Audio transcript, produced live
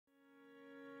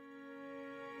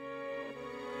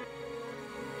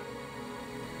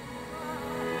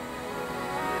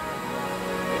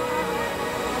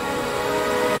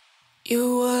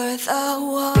the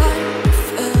one who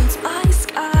fills my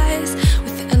skies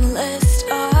with endless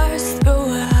stars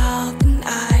throughout the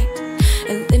night,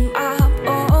 and in my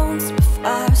bones with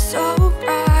fire so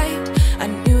bright, I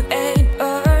knew they'd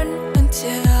burn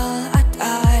until I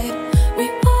died.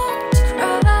 We walked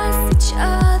across each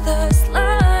other's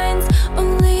lines,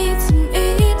 only to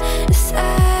meet and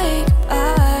say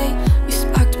goodbye. You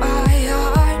sparked my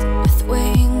heart with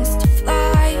wings to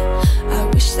fly. I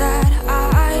wish that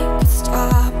I could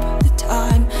stop the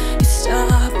time. You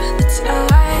stop the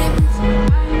time.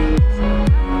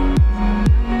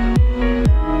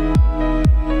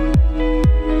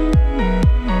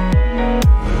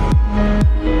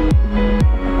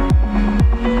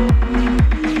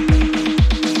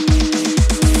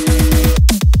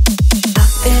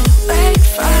 I've been awake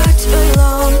far too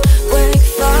long, awake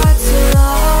far too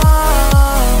long.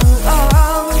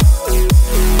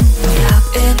 I've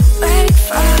been awake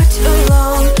far too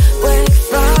long, awake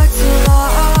far too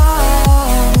long.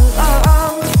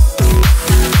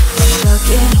 Stuck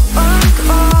in one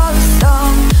chorus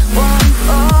song, one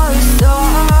chorus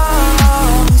song.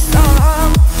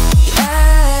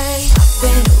 Yeah, I've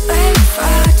been awake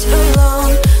far too long,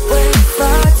 awake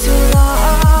far too long.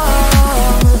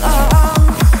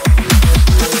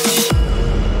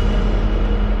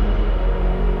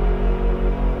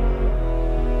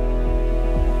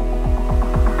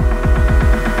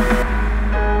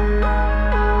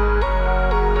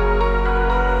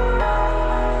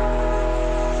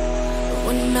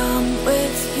 When I'm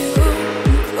with you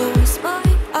and close my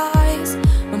eyes,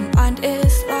 my mind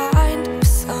is lined with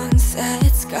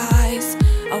sunset skies.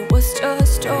 I was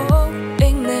just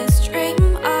hoping this dream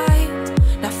might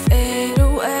not fade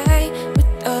away with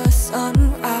the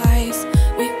sunrise.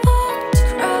 We walked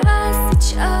across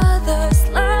each other's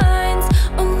lines,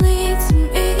 only to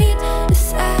meet and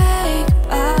say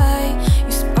goodbye.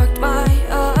 You sparked my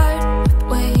heart with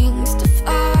wings to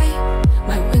fly.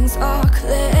 My wings are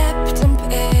clipped and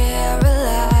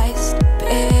paralyzed,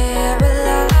 paralyzed.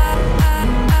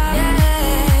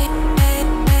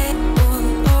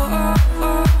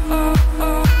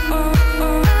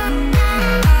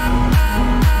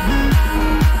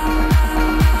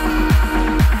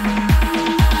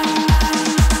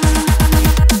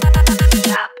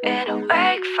 I've been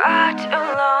awake far too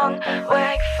long,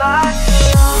 awake far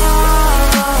too long.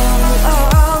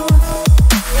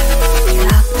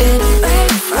 I've been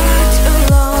awake far too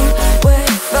long,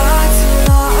 awake far too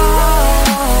long.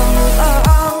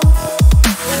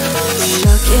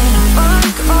 Stuck in one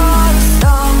chorus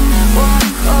song, one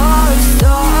chorus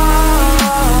song.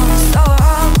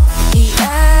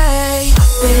 Yeah,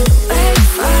 I've been awake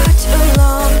far too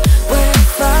long, awake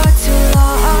far too long.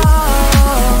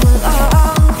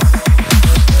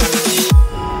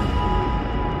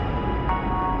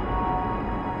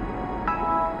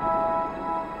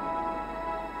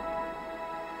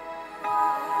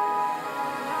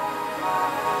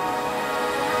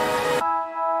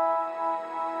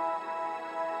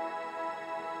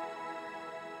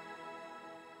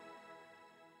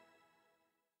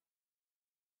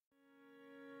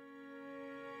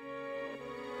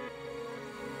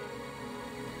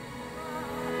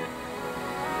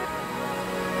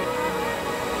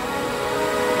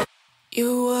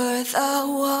 You were the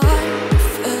one who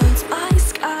fills my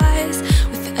skies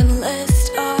with endless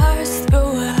stars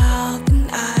throughout the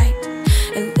night,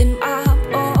 and in my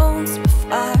bones with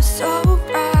fire so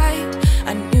bright,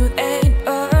 I knew they'd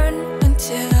burn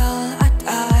until I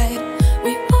died.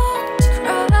 We walked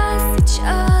across each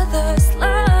other's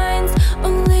lines,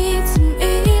 only to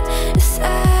meet and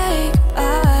say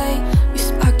goodbye. You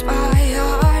sparked my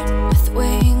heart with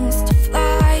wings to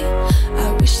fly.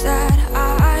 I wish that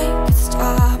I could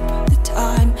stop the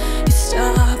time.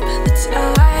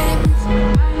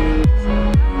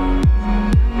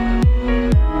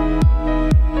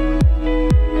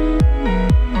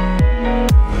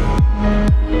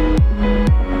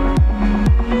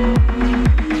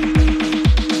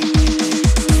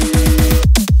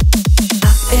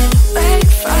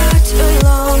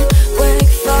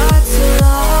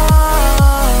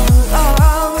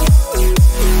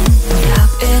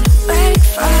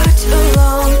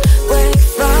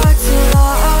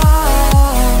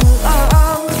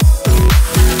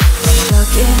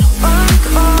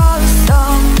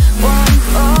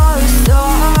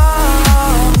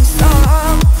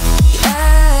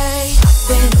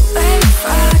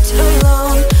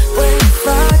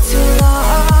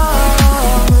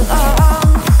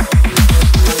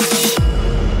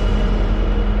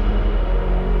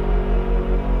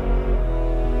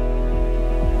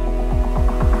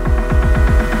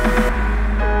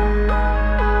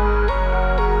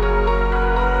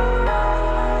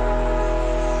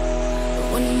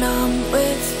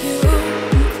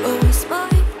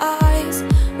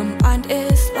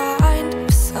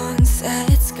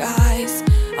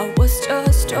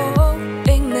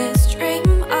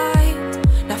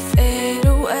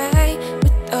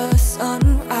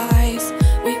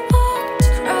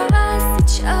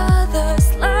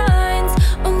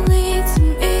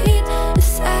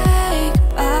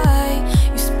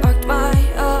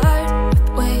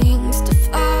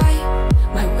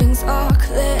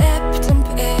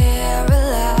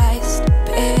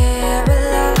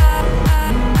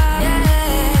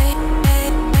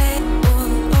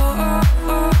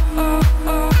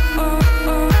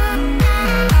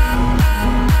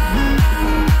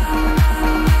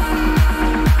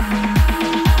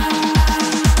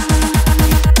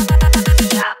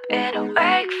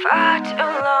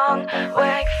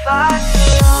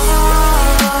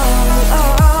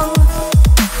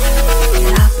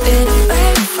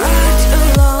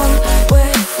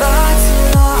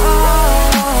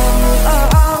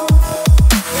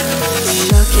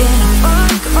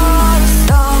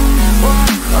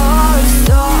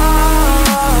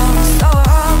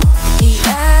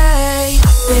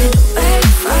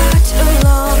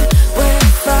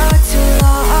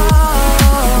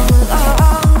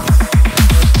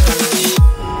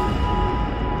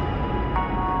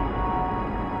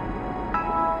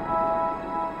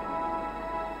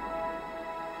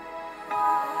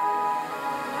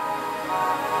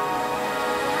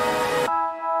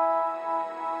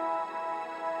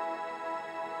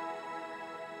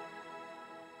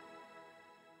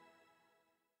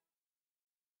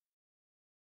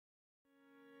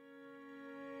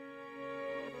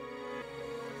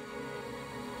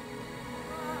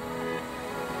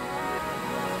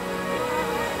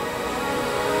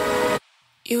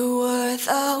 You were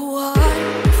the one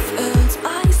who filled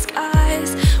my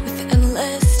skies with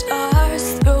endless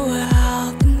stars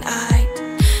throughout the night,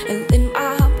 and in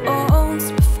my bones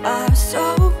with fire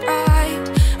so bright,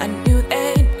 I knew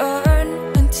they'd burn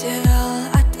until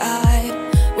I died.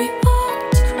 We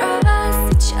walked across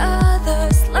each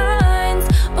other's lines,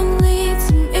 only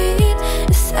to meet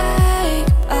and say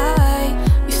goodbye.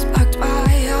 You sparked my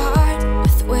heart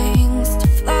with wings to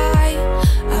fly.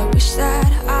 I wish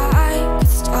that I could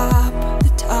stop the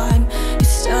time, could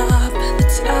stop the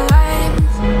time.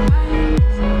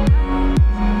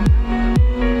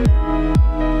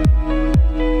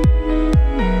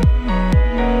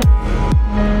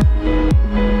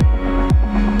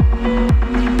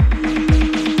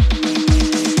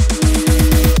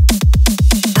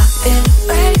 I've been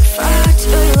awake far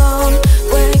too long,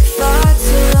 awake far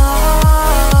too long.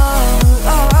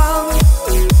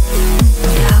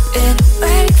 I've been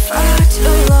awake far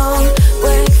too long,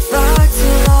 awake far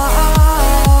too long.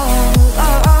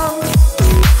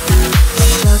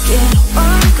 Stuck in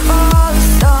one chorus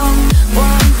song,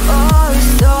 one chorus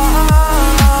song.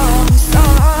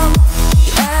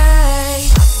 Yeah,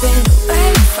 I've been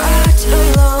awake far too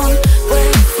long,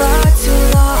 awake far too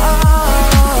long.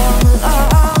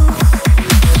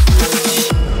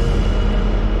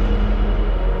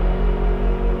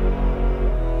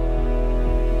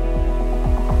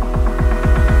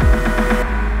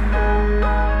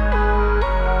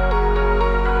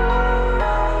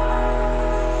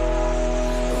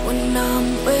 When I'm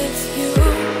with you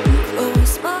and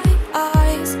close my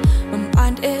eyes, my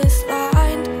mind is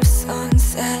lined with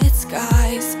sunset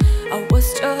skies. I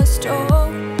was just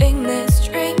hoping this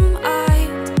dream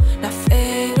might not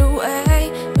fade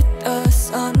away with the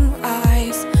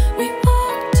sunrise. We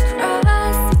walked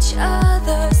across each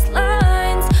other's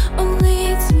lines,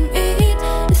 only to meet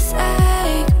and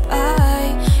say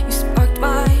goodbye. You sparked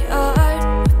my heart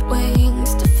with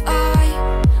wings to fly.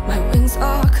 My wings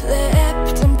are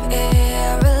clipped and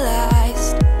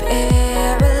paralyzed,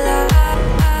 paralyzed.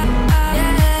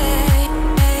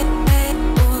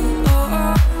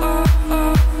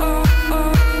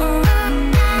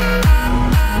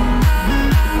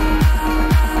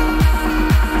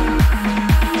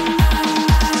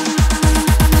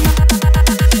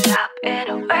 I've been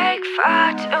awake far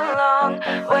too long,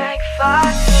 awake far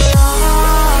too long.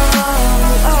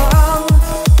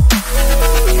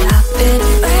 I've been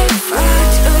awake far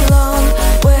too long,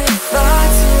 awake far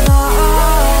too long.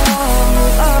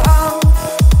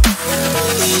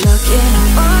 Stuck in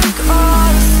one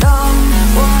chorus song,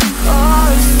 one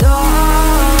chorus song.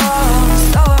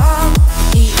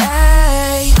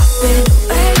 Yeah, I've been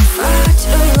awake far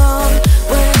too long,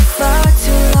 awake far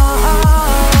too long.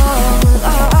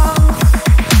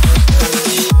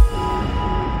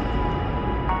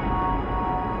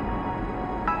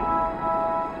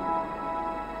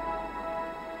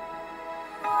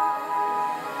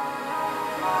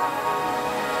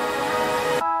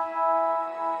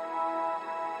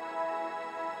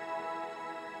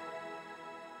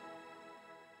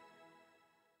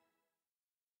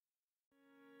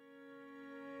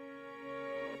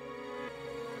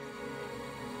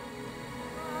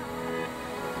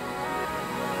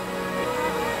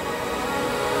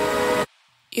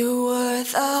 You were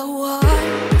the one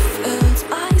who filled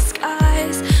my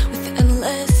skies with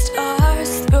endless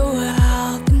stars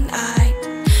throughout the night,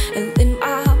 and in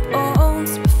my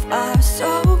bones with fire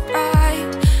so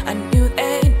bright, I knew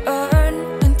they'd burn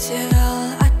until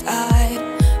I died.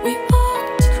 We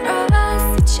walked across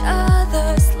each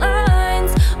other's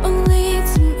lines, only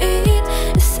to meet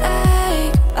and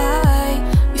say goodbye.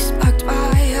 You sparked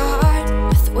my heart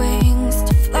with wings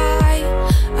to fly.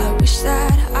 I wish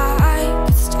that I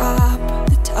could stop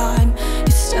the time,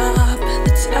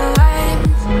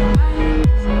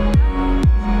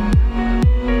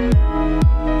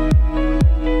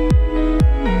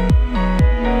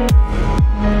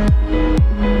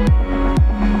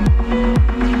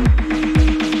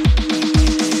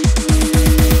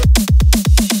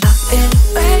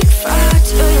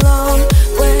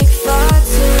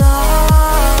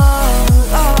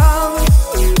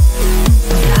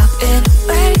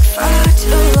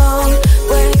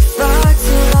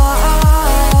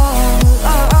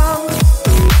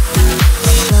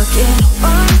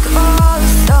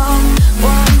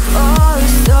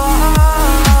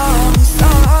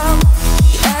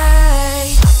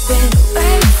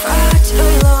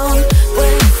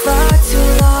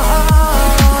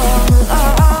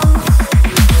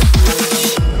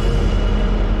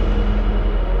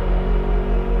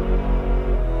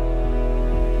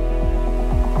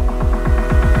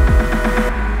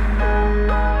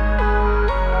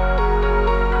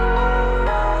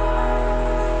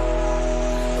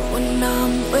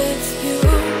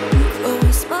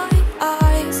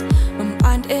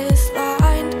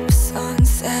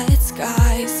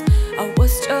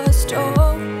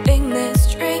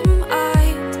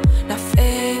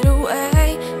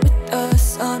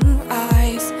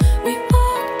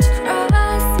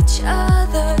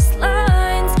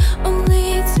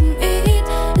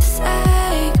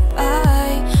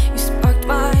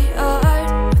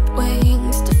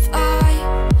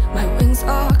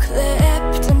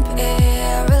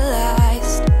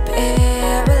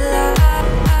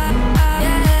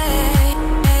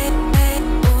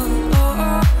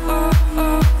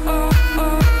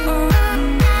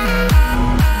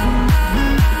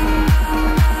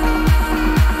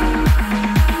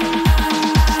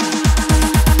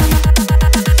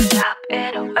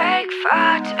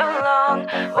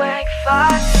 wait for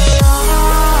too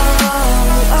long.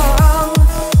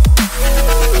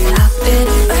 I've been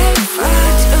awake for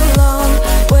too long,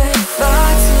 wait for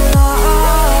too long.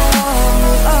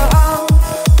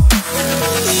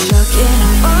 Stuck in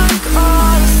a one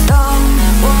chord song,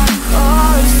 one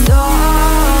chord song.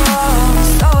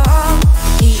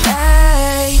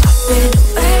 Yeah, I've been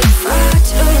awake for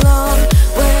too long,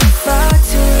 wait for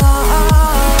too long.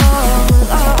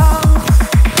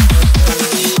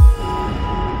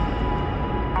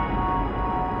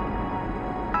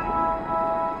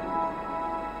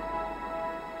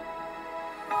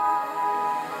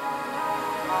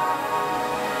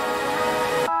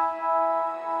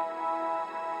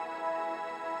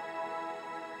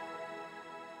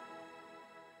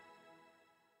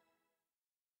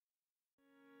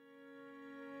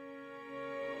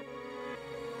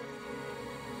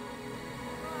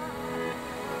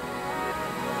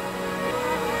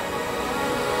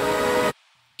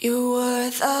 You were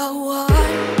the one.